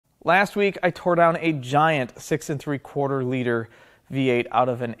Last week, I tore down a giant 6 3/4 liter V8 out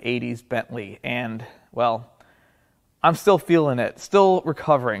of an 80s Bentley, and, well, I'm still feeling it, still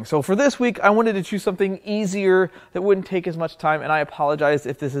recovering. So for this week, I wanted to choose something easier that wouldn't take as much time, and I apologize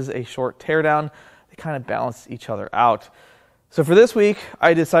if this is a short teardown. They kind of balance each other out. So for this week,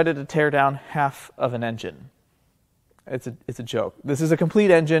 I decided to tear down half of an engine. It's a joke. This is a complete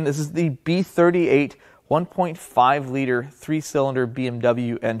engine. This is the B38 1.5 liter 3-cylinder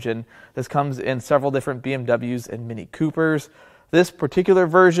BMW engine. This comes in several different BMWs and Mini Coopers. This particular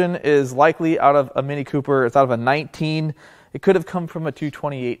version is likely out of a Mini Cooper. It's out of a 19. It could have come from a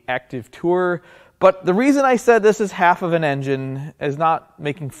 228 Active Tour. But the reason I said this is half of an engine is not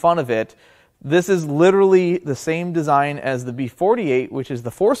making fun of it. This is literally the same design as the B48, which is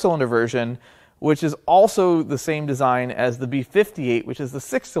the 4-cylinder version, which is also the same design as the B58, which is the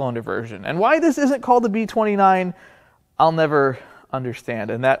 6-cylinder version. And why this isn't called the B29, I'll never understand.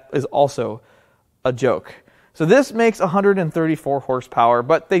 And that is also a joke. So this makes 134 horsepower,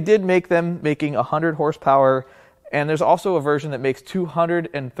 but they did make them making 100 horsepower. And there's also a version that makes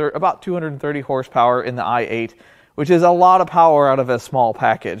about 230 horsepower in the i8, which is a lot of power out of a small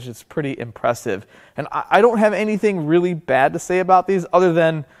package. It's pretty impressive. And I don't have anything really bad to say about these other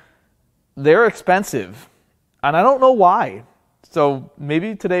than they're expensive, and I don't know why. So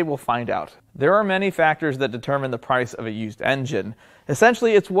maybe today we'll find out. There are many factors that determine the price of a used engine.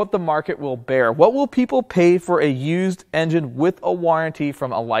 Essentially, it's what the market will bear. What will people pay for a used engine with a warranty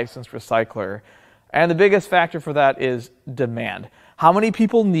from a licensed recycler? And the biggest factor for that is demand. How many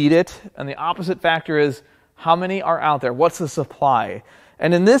people need it? And the opposite factor is how many are out there? What's the supply?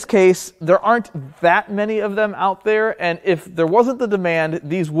 And in this case, there aren't that many of them out there, and if there wasn't the demand,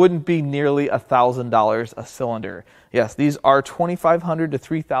 these wouldn't be nearly $1,000 a cylinder. Yes, these are $2,500 to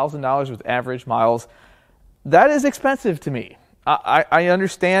 $3,000 with average miles. That is expensive to me. I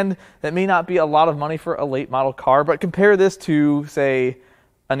understand that may not be a lot of money for a late model car, but compare this to, say,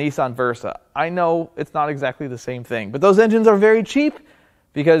 a Nissan Versa. I know it's not exactly the same thing, but those engines are very cheap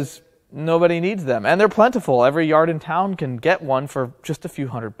because nobody needs them, and they're plentiful. Every yard in town can get one for just a few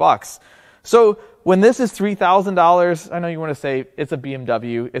 $100. So when this is $3,000, I know you want to say it's a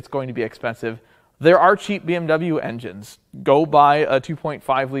BMW, it's going to be expensive. There are cheap BMW engines. Go buy a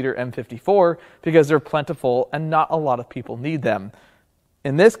 2.5 liter M54 because they're plentiful and not a lot of people need them.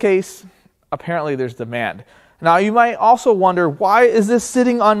 In this case, apparently there's demand. Now you might also wonder, why is this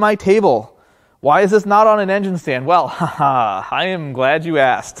sitting on my table? Why is this not on an engine stand? Well, I am glad you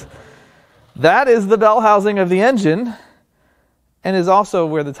asked. That is the bell housing of the engine and is also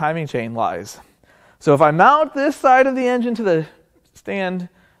where the timing chain lies. So if I mount this side of the engine to the stand,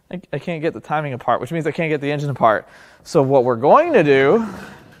 I can't get the timing apart, which means I can't get the engine apart. So what we're going to do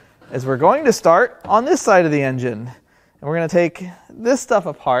is we're going to start on this side of the engine, and we're going to take this stuff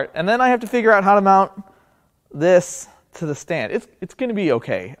apart, and then I have to figure out how to mount this to the stand. It's going to be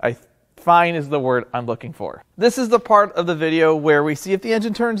okay. Fine is the word I'm looking for. This is the part of the video where we see if the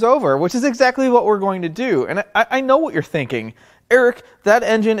engine turns over, which is exactly what we're going to do. And I know what you're thinking. Eric, that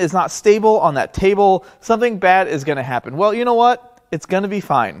engine is not stable on that table. Something bad is going to happen. Well, you know what? It's going to be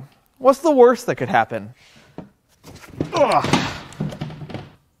fine. What's the worst that could happen? Ugh.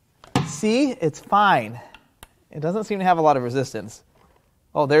 See? It's fine. It doesn't seem to have a lot of resistance.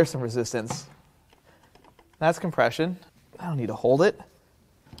 Oh, there's some resistance. That's compression. I don't need to hold it.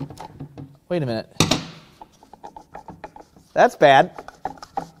 Wait a minute. That's bad.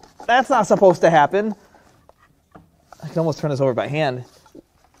 That's not supposed to happen. I can almost turn this over by hand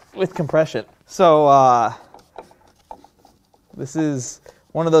with compression. So this is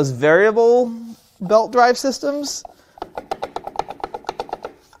one of those variable belt drive systems.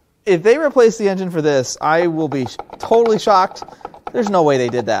 If they replace the engine for this, I will be totally shocked. There's no way they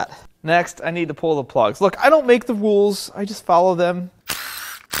did that. Next, I need to pull the plugs. Look, I don't make the rules. I just follow them.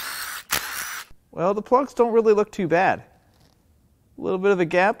 Well, the plugs don't really look too bad. A little bit of a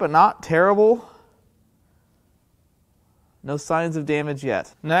gap, but not terrible. No signs of damage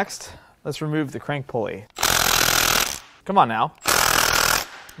yet. Next, let's remove the crank pulley. Come on now.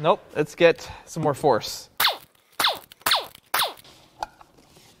 Nope, let's get some more force.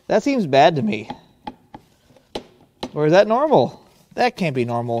 That seems bad to me. Or is that normal? That can't be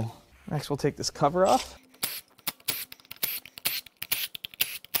normal. Next, we'll take this cover off.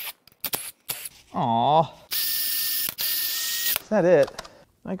 Aww. Is that it?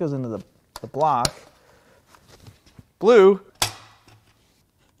 That goes into the block. Blue.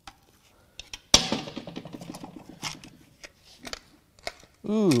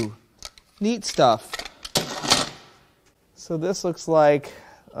 Ooh, neat stuff. So this looks like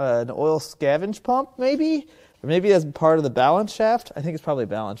an oil scavenge pump, maybe? Or maybe as part of the balance shaft. I think it's probably a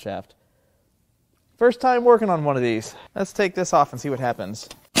balance shaft. First time working on one of these. Let's take this off and see what happens.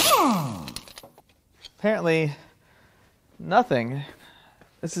 Apparently, nothing.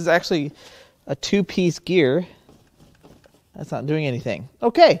 This is actually a 2-piece gear. That's not doing anything.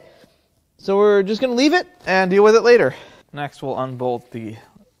 Okay, so we're just going to leave it and deal with it later. Next, we'll unbolt the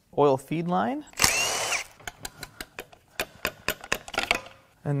oil feed line.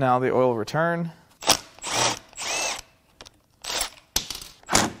 And now the oil return.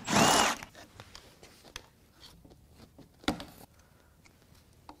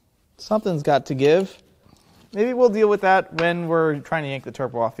 Something's got to give. Maybe we'll deal with that when we're trying to yank the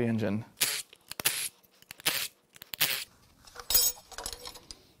turbo off the engine.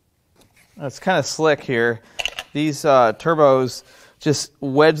 It's kind of slick here. These turbos just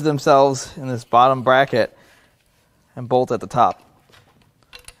wedge themselves in this bottom bracket and bolt at the top.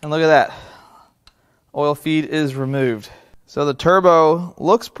 And look at that. Oil feed is removed. So the turbo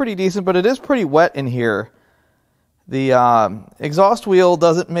looks pretty decent, but it is pretty wet in here. The exhaust wheel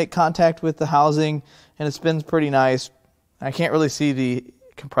doesn't make contact with the housing, and it spins pretty nice. I can't really see the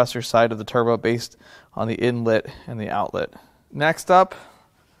compressor side of the turbo based on the inlet and the outlet. Next up,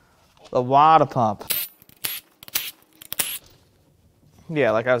 the water pump.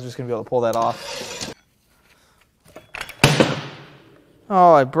 Yeah, like I was just going to be able to pull that off.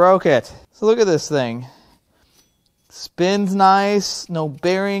 Oh, I broke it. So look at this thing. Spins nice, no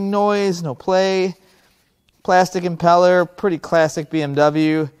bearing noise, no play. Plastic impeller, pretty classic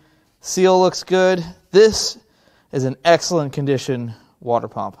BMW. Seal looks good. This is an excellent condition water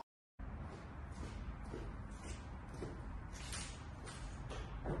pump.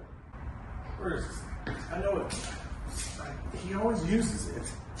 Where is this? I know it. He always uses it.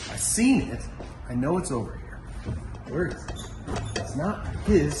 I've seen it. I know it's over here. Where is it? It's not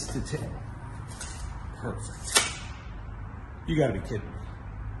his to take. Perfect. You gotta be kidding me.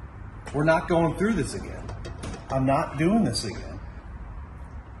 We're not going through this again. I'm not doing this again.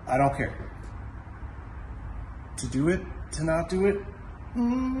 I don't care. To do it, to not do it.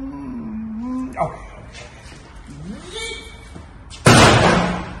 Okay.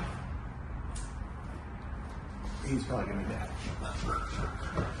 He's probably gonna be mad.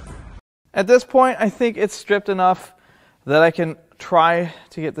 At this point, I think it's stripped enough that I can try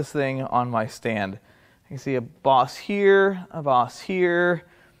to get this thing on my stand. You can see a boss here,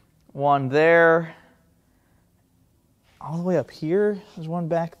 one there, all the way up here. There's one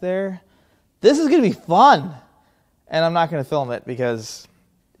back there. This is going to be fun, and I'm not going to film it because,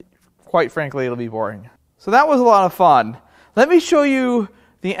 quite frankly, it'll be boring. So that was a lot of fun. Let me show you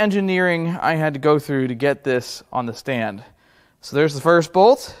the engineering I had to go through to get this on the stand. So there's the first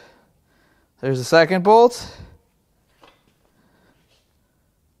bolt. There's the second bolt.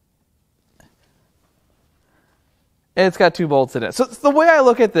 It's got 2 bolts in it. So the way I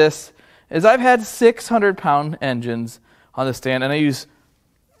look at this is I've had 600-pound engines on the stand, and I use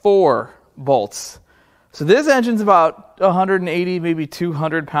 4 bolts. So this engine's about 180, maybe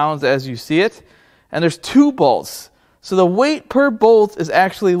 200 pounds as you see it, and there's 2 bolts. So the weight per bolt is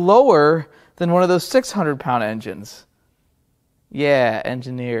actually lower than one of those 600-pound engines. Yeah,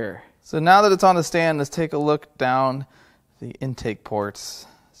 engineer. So now that it's on the stand, let's take a look down the intake ports.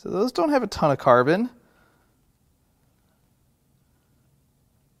 So those don't have a ton of carbon.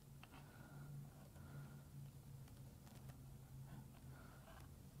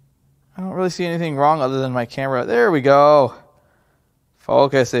 I don't really see anything wrong other than my camera. There we go.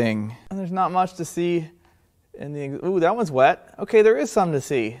 Focusing. And there's not much to see in the... Ooh, that one's wet. Okay, there is some to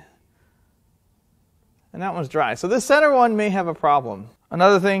see. And that one's dry. So this center one may have a problem.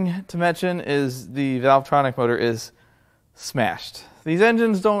 Another thing to mention is the Valvetronic motor is smashed. These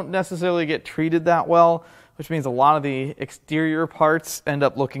engines don't necessarily get treated that well, which means a lot of the exterior parts end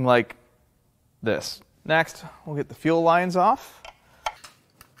up looking like this. Next, we'll get the fuel lines off.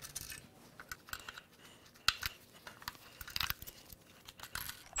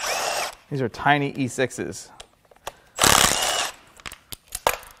 These are tiny E6s.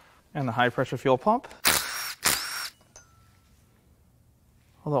 And the high pressure fuel pump.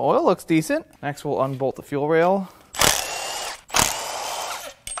 Well, the oil looks decent. Next, we'll unbolt the fuel rail.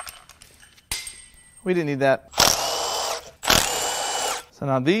 We didn't need that. So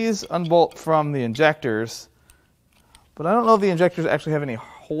now these unbolt from the injectors, but I don't know if the injectors actually have any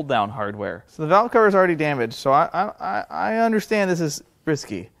hold down hardware. So the valve cover is already damaged, so I understand this is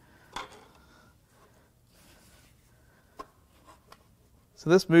risky. So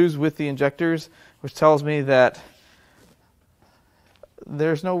this moves with the injectors, which tells me that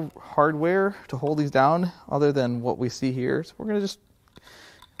there's no hardware to hold these down other than what we see here. So we're just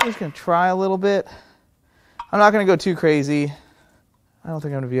going to try a little bit. I'm not going to go too crazy. I don't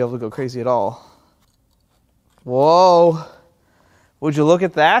think I'm going to be able to go crazy at all. Whoa. Would you look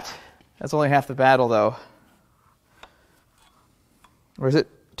at that? That's only half the battle, though. Or is it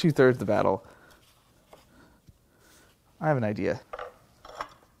 2/3 the battle? I have an idea.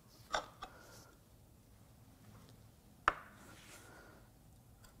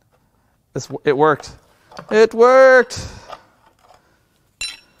 It worked. It worked!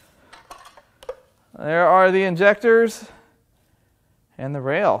 There are the injectors and the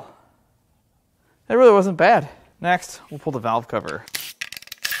rail. That really wasn't bad. Next, we'll pull the valve cover.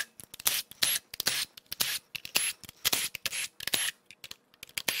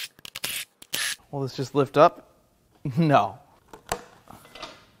 Will this just lift up? No.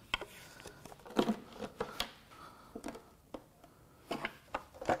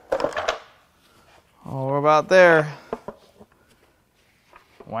 Oh, we're about there.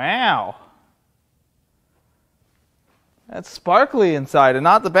 Wow. That's sparkly inside and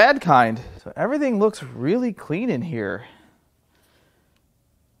not the bad kind. So everything looks really clean in here.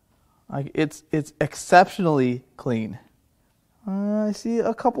 Like it's exceptionally clean. I see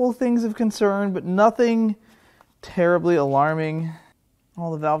a couple of things of concern, but nothing terribly alarming.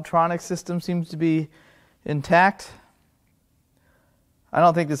 All the Valvetronic system seems to be intact. I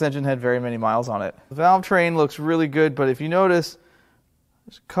don't think this engine had very many miles on it. The valve train looks really good, but if you notice,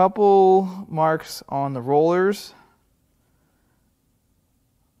 there's a couple marks on the rollers.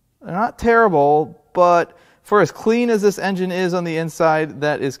 They're not terrible, but for as clean as this engine is on the inside,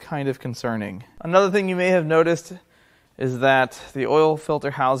 that is kind of concerning. Another thing you may have noticed is that the oil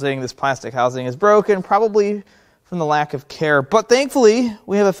filter housing, this plastic housing, is broken, probably from the lack of care. But thankfully,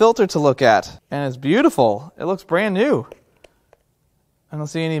 we have a filter to look at, and it's beautiful. It looks brand new. I don't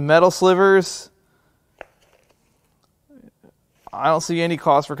see any metal slivers. I don't see any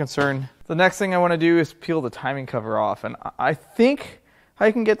cause for concern. The next thing I want to do is peel the timing cover off, and I think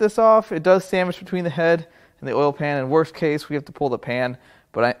I can get this off. It does sandwich between the head and the oil pan. In worst case, we have to pull the pan,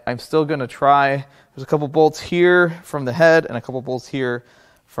 but I'm still going to try. There's a couple bolts here from the head and a couple bolts here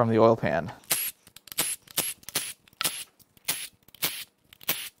from the oil pan.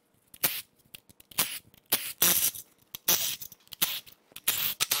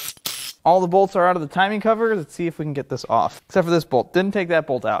 All the bolts are out of the timing cover. Let's see if we can get this off. Except for this bolt. Didn't take that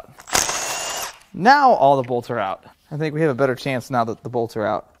bolt out. Now all the bolts are out. I think we have a better chance now that the bolts are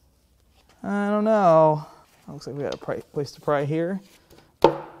out. I don't know. Looks like we got a place to pry here.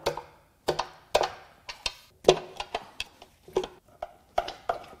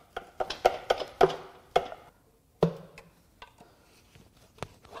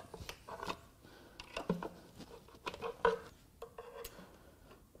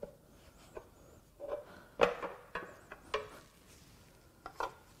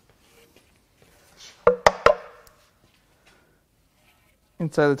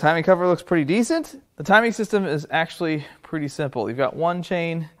 Inside the timing cover looks pretty decent. The timing system is actually pretty simple. You've got one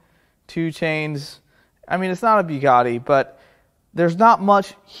chain, two chains. I mean, it's not a Bugatti, but there's not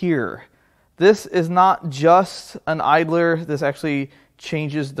much here. This is not just an idler. This actually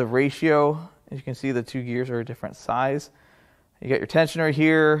changes the ratio. As you can see, the two gears are a different size. You got your tensioner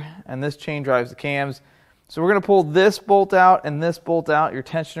here, and this chain drives the cams. So we're going to pull this bolt out and this bolt out. Your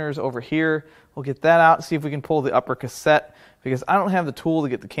tensioner is over here. We'll get that out and see if we can pull the upper cassette, because I don't have the tool to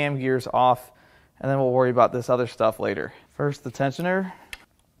get the cam gears off, and then we'll worry about this other stuff later. First, the tensioner.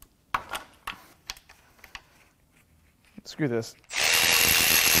 Screw this.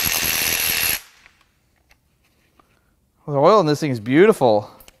 Well, the oil in this thing is beautiful.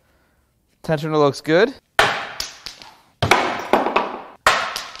 Tensioner looks good.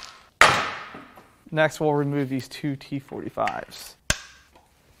 Next, we'll remove these two T45s.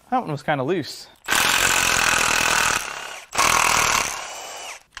 That one was kind of loose.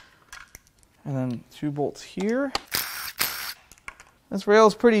 And then two bolts here. This rail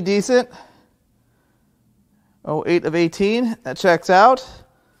is pretty decent. 08 of 18, that checks out.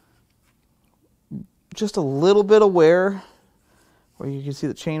 Just a little bit of wear where you can see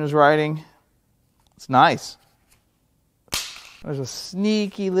the chain was riding. It's nice. There's a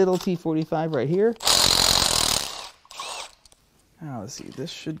sneaky little T45 right here. Now let's see,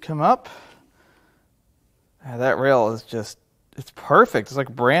 this should come up. That rail is just, it's perfect. It's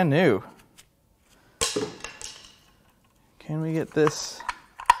like brand new. Can we get this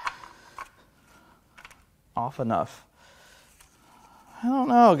off enough? I don't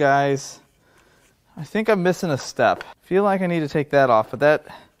know, guys. I think I'm missing a step. I feel like I need to take that off, but that,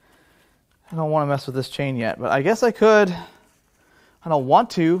 I don't want to mess with this chain yet, but I guess I could. I don't want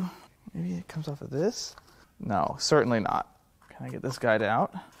to. Maybe it comes off of this? No, certainly not. Can I get this guy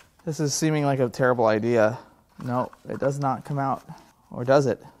out? This is seeming like a terrible idea. No, it does not come out. Or does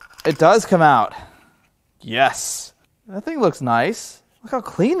it? It does come out. Yes. That thing looks nice. Look how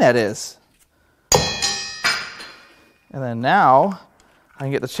clean that is. And then now, I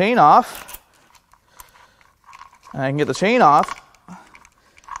can get the chain off. And I can get the chain off.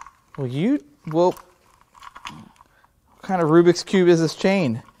 What kind of Rubik's Cube is this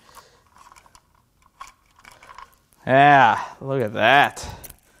chain? Yeah, look at that.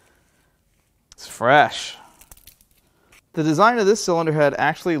 It's fresh. The design of this cylinder head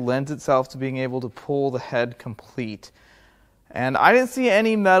actually lends itself to being able to pull the head complete. And I didn't see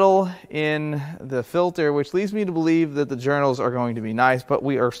any metal in the filter, which leads me to believe that the journals are going to be nice, but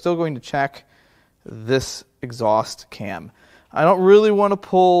we are still going to check this exhaust cam. I don't really want to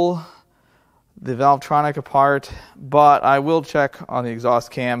pull the Valvetronic apart, but I will check on the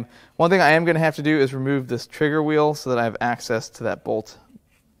exhaust cam. One thing I am going to have to do is remove this trigger wheel so that I have access to that bolt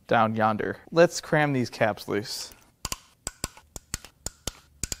down yonder. Let's cram these caps loose.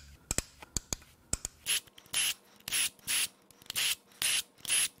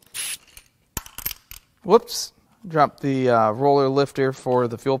 Whoops, dropped the roller lifter for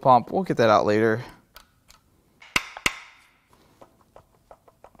the fuel pump. We'll get that out later.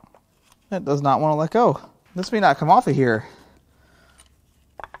 That does not want to let go. This may not come off of here.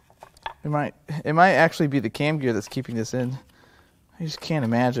 It might actually be the cam gear that's keeping this in. I just can't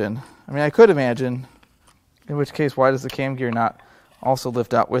imagine. I mean, I could imagine. In which case, why does the cam gear not also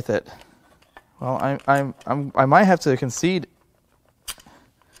lift out with it? Well, I might have to concede.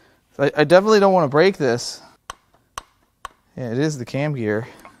 I definitely don't want to break this. Yeah, it is the cam gear.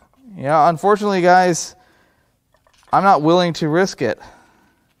 Yeah, unfortunately, guys, I'm not willing to risk it.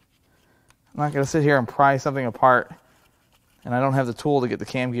 I'm not going to sit here and pry something apart, and I don't have the tool to get the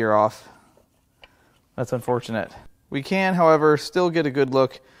cam gear off. That's unfortunate. We can, however, still get a good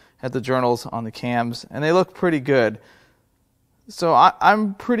look at the journals on the cams, and they look pretty good. So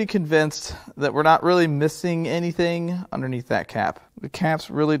I'm pretty convinced that we're not really missing anything underneath that cap. The caps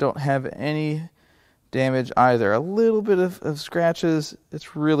really don't have any damage either. A little bit of scratches.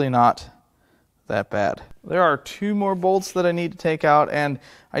 It's really not that bad. There are 2 more bolts that I need to take out, and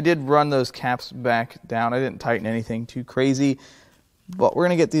I did run those caps back down. I didn't tighten anything too crazy, but we're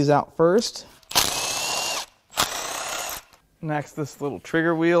going to get these out first. Next, this little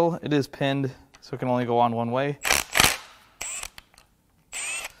trigger wheel. It is pinned, so it can only go on one way.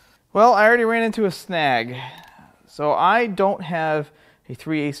 Well, I already ran into a snag. So I don't have a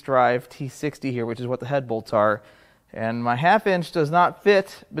 3/8 drive T60 here, which is what the head bolts are. And my 1/2 inch does not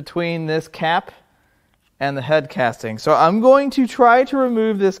fit between this cap and the head casting. So I'm going to try to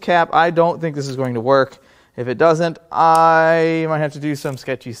remove this cap. I don't think this is going to work. If it doesn't, I might have to do some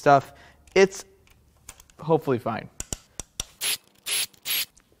sketchy stuff. It's hopefully fine.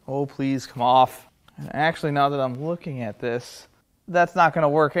 Oh, please come off. And actually, now that I'm looking at this, that's not going to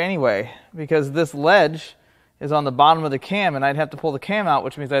work anyway, because this ledge is on the bottom of the cam, and I'd have to pull the cam out,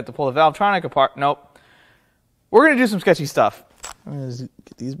 which means I have to pull the Valvetronic apart. Nope. We're going to do some sketchy stuff. I'm going to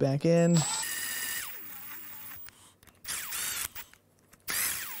get these back in.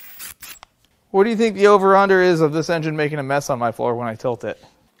 What do you think the over-under is of this engine making a mess on my floor when I tilt it?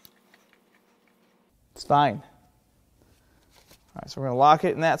 It's fine. All right, so we're going to lock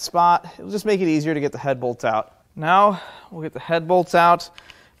it in that spot. It'll just make it easier to get the head bolts out. Now, we'll get the head bolts out,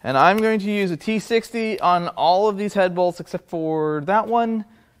 and I'm going to use a T60 on all of these head bolts except for that one.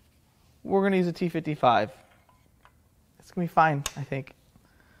 We're going to use a T55. It's going to be fine, I think.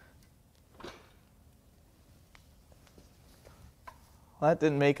 Well, that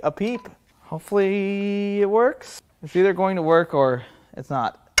didn't make a peep. Hopefully it works. It's either going to work or it's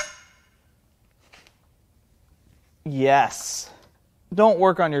not. Yes. Don't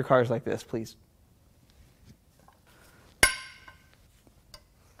work on your cars like this, please.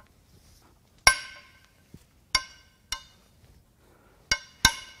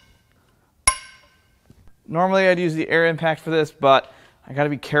 Normally I'd use the air impact for this, but I got to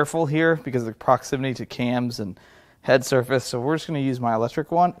be careful here because of the proximity to cams and head surface. So we're just going to use my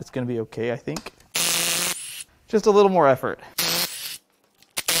electric one. It's going to be okay, I think. Just a little more effort.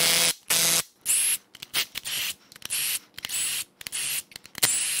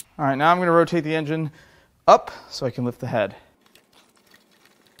 All right, now I'm going to rotate the engine up so I can lift the head.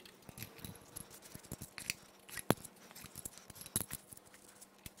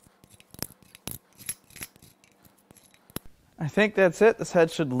 I think that's it. This head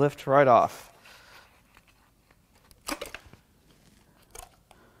should lift right off.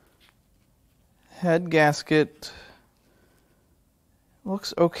 Head gasket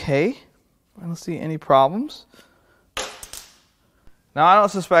looks okay. I don't see any problems. Now, I don't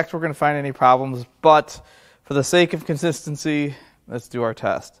suspect we're going to find any problems, but for the sake of consistency, let's do our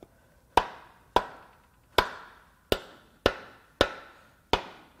test.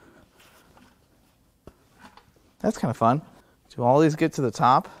 That's kind of fun. Do all these get to the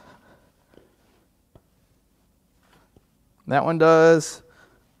top? That one does.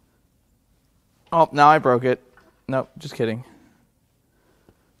 Oh, now I broke it. Nope, just kidding.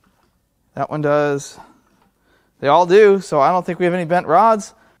 That one does. They all do, so I don't think we have any bent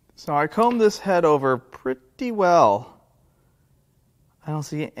rods. So I combed this head over pretty well. I don't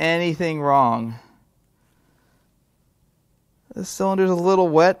see anything wrong. This cylinder's a little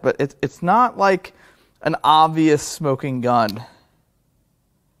wet, but it's not like an obvious smoking gun.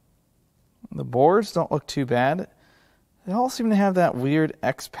 The bores don't look too bad. They all seem to have that weird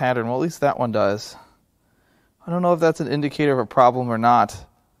X pattern. Well, at least that one does. I don't know if that's an indicator of a problem or not.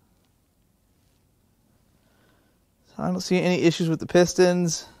 So I don't see any issues with the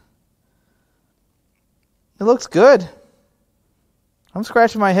pistons. It looks good. I'm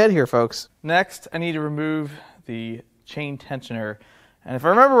scratching my head here, folks. Next, I need to remove the chain tensioner. And if I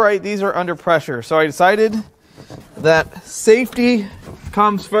remember right, these are under pressure. So I decided that safety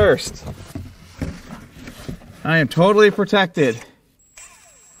comes first. I am totally protected.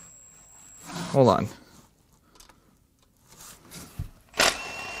 Hold on.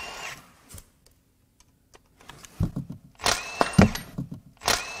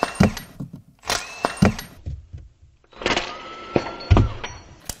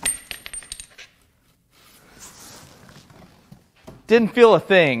 Didn't feel a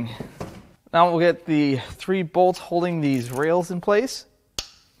thing. Now we'll get the 3 bolts holding these rails in place.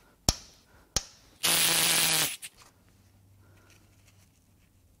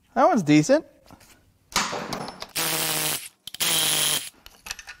 That one's decent.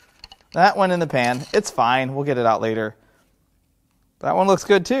 That one in the pan. It's fine. We'll get it out later. That one looks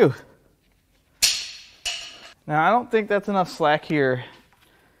good too. Now I don't think that's enough slack here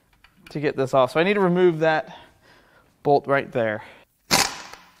to get this off. So I need to remove that bolt right there.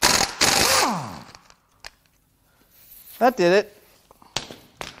 That did it.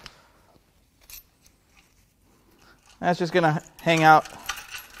 That's just going to hang out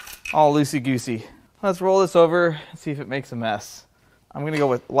all loosey-goosey. Let's roll this over and see if it makes a mess. I'm going to go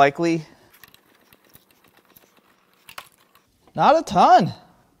with likely. Not a ton.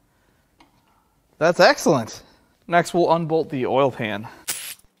 That's excellent. Next, we'll unbolt the oil pan.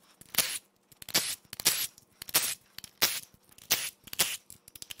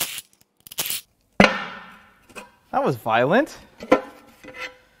 That was violent.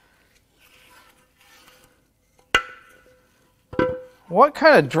 What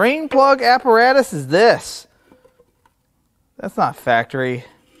kind of drain plug apparatus is this? That's not factory.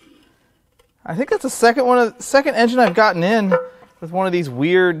 I think that's the second engine I've gotten in with one of these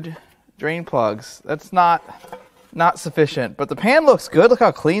weird drain plugs. That's not sufficient. But the pan looks good. Look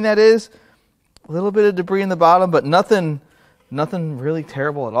how clean that is. A little bit of debris in the bottom, but nothing really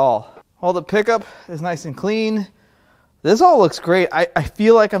terrible at all. Well, the pickup is nice and clean. This all looks great. I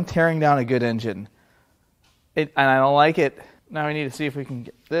feel like I'm tearing down a good engine. And I don't like it. Now we need to see if we can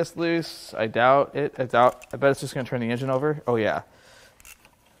get this loose. I doubt it. I bet it's just going to turn the engine over. Oh, yeah.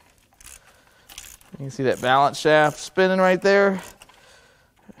 You can see that balance shaft spinning right there.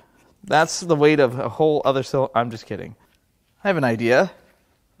 That's the weight of a whole other cylinder. I'm just kidding. I have an idea.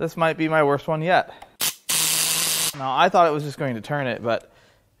 This might be my worst one yet. Now, I thought it was just going to turn it, but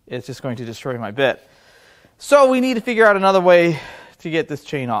it's just going to destroy my bit. So we need to figure out another way to get this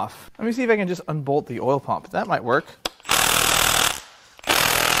chain off. Let me see if I can just unbolt the oil pump. That might work.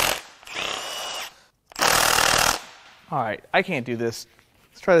 All right, I can't do this.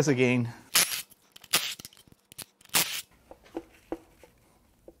 Let's try this again.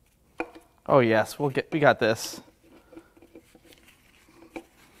 Oh yes, we got this.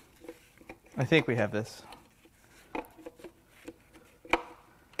 I think we have this.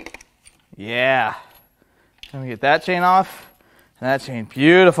 Yeah. Let me get that chain off. And that chain,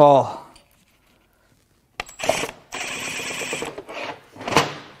 beautiful.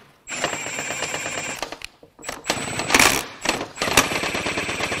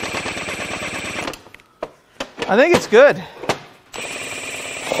 I think it's good.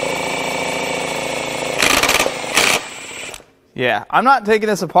 Yeah, I'm not taking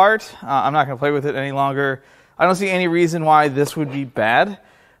this apart. I'm not going to play with it any longer. I don't see any reason why this would be bad,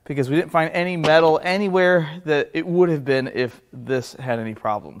 because we didn't find any metal anywhere that it would have been if this had any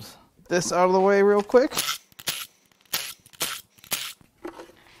problems. This out of the way real quick.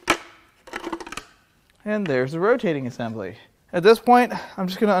 And there's the rotating assembly. At this point, I'm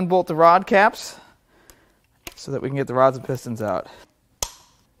just going to unbolt the rod caps so that we can get the rods and pistons out.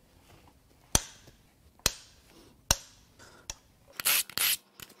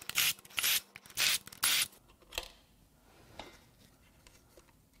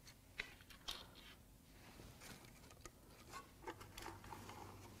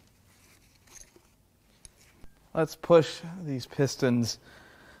 Let's push these pistons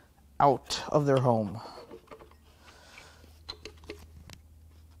out of their home.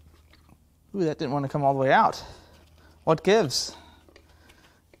 Ooh, that didn't want to come all the way out. What gives?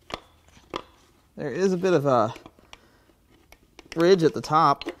 There is a bit of a ridge at the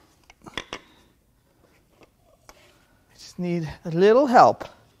top. I just need a little help.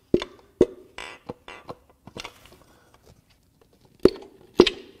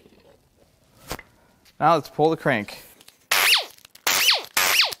 Now let's pull the crank.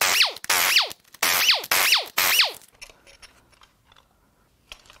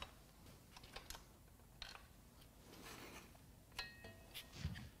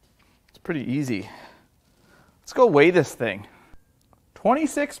 It's pretty easy. Let's go weigh this thing.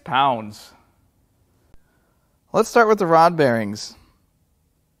 26 pounds. Let's start with the rod bearings.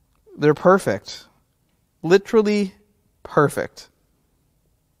 They're perfect. Literally perfect.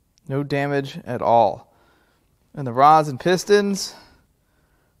 No damage at all. And the rods and pistons,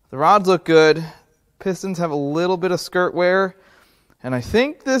 the rods look good. Pistons have a little bit of skirt wear. And I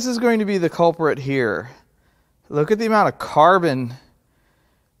think this is going to be the culprit here. Look at the amount of carbon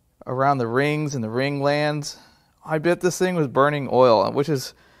around the rings and the ring lands. I bet this thing was burning oil, which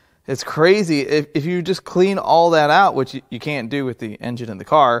is, it's crazy. If you just clean all that out, which you can't do with the engine in the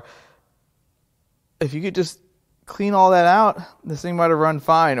car, if you could just clean all that out, this thing might have run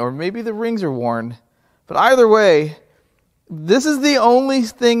fine. Or maybe the rings are worn. But either way, this is the only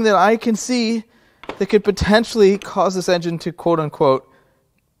thing that I can see that could potentially cause this engine to, quote unquote,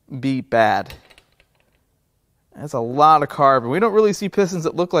 be bad. That's a lot of carbon. We don't really see pistons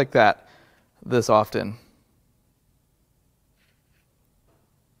that look like that this often.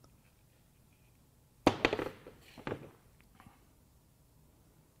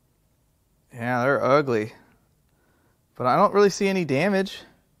 Yeah, they're ugly. But I don't really see any damage.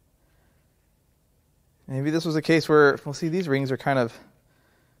 Maybe this was a case where, well, see, these rings are kind of,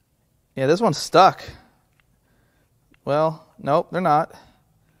 yeah, this one's stuck. Well, nope, they're not.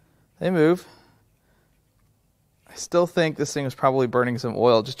 They move. I still think this thing was probably burning some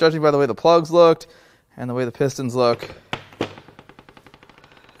oil, just judging by the way the plugs looked and the way the pistons look.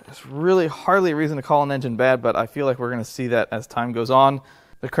 There's really hardly a reason to call an engine bad, but I feel like we're going to see that as time goes on.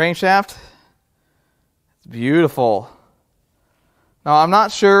 The crankshaft, it's beautiful. Now, I'm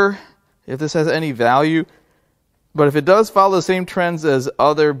not sure if this has any value, but if it does follow the same trends as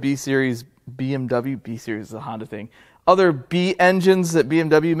other B-Series BMW, B-Series is a Honda thing, other B engines that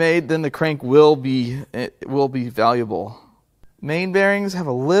BMW made, then the crank will be valuable. Main bearings have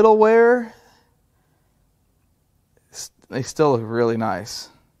a little wear. They still look really nice.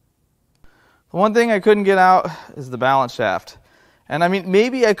 The one thing I couldn't get out is the balance shaft. And I mean,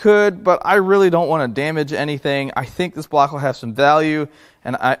 maybe I could, but I really don't want to damage anything. I think this block will have some value,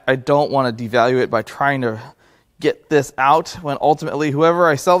 and I don't want to devalue it by trying to get this out when ultimately whoever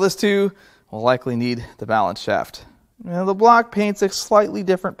I sell this to will likely need the balance shaft. Now, the block paints a slightly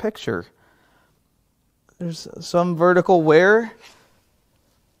different picture. There's some vertical wear,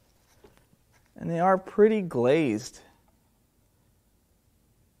 and they are pretty glazed.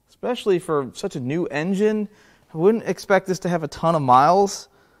 Especially for such a new engine, I wouldn't expect this to have a ton of miles.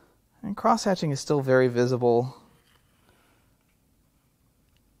 And cross-hatching is still very visible.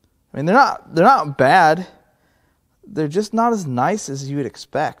 I mean, they're not bad. They're just not as nice as you would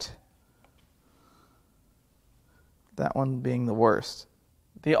expect. That one being the worst.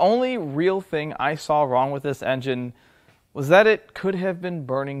 The only real thing I saw wrong with this engine was that it could have been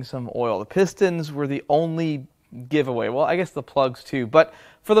burning some oil. The pistons were the only giveaway. Well, I guess the plugs too. But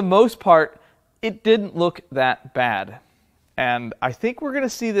for the most part, it didn't look that bad. And I think we're going to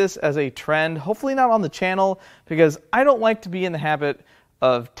see this as a trend, hopefully not on the channel, because I don't like to be in the habit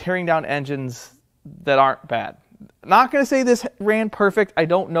of tearing down engines that aren't bad. Not going to say this ran perfect. I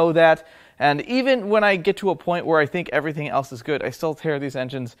don't know that. And even when I get to a point where I think everything else is good, I still tear these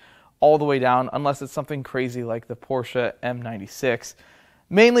engines all the way down unless it's something crazy like the Porsche M96.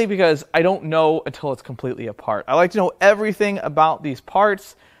 Mainly because I don't know until it's completely apart. I like to know everything about these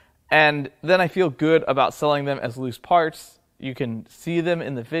parts, and then I feel good about selling them as loose parts. You can see them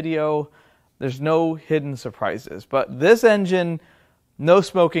in the video. There's no hidden surprises. But this engine, no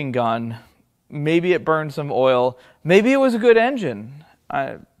smoking gun. Maybe it burned some oil. Maybe it was a good engine.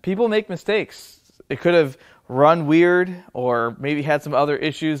 People make mistakes. It could have run weird, or maybe had some other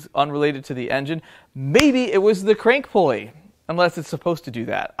issues unrelated to the engine. Maybe it was the crank pulley, unless it's supposed to do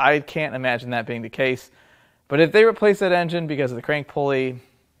that. I can't imagine that being the case. But if they replace that engine because of the crank pulley,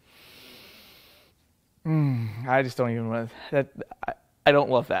 I just don't even want to. I don't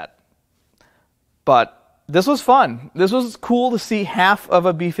love that. But this was fun. This was cool to see half of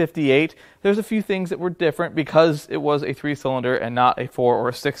a B58. There's a few things that were different because it was a 3-cylinder and not a 4 or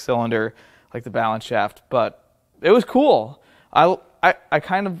a 6-cylinder like the balance shaft, but it was cool. I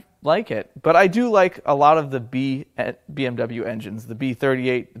kind of like it, but I do like a lot of the BMW engines, the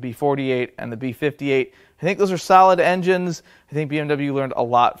B38, the B48, and the B58. I think those are solid engines. I think BMW learned a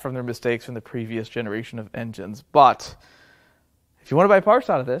lot from their mistakes from the previous generation of engines. But if you want to buy parts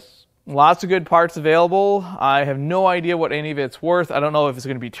out of this, lots of good parts available. I have no idea what any of it's worth. I don't know if it's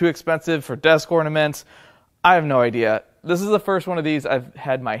going to be too expensive for desk ornaments. I have no idea. This is the first one of these I've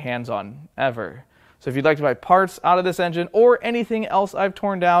had my hands on ever. So if you'd like to buy parts out of this engine or anything else I've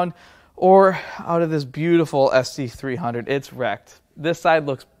torn down or out of this beautiful SC300, it's wrecked. That side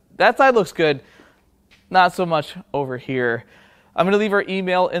looks good. Not so much over here. I'm going to leave our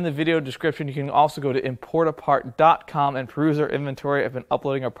email in the video description. You can also go to Importapart.com and peruse our inventory. I've been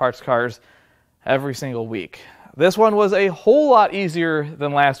uploading our parts cars every single week. This one was a whole lot easier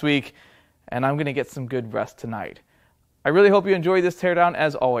than last week, and I'm going to get some good rest tonight. I really hope you enjoyed this teardown.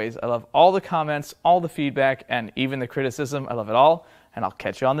 As always, I love all the comments, all the feedback, and even the criticism. I love it all, and I'll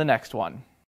catch you on the next one.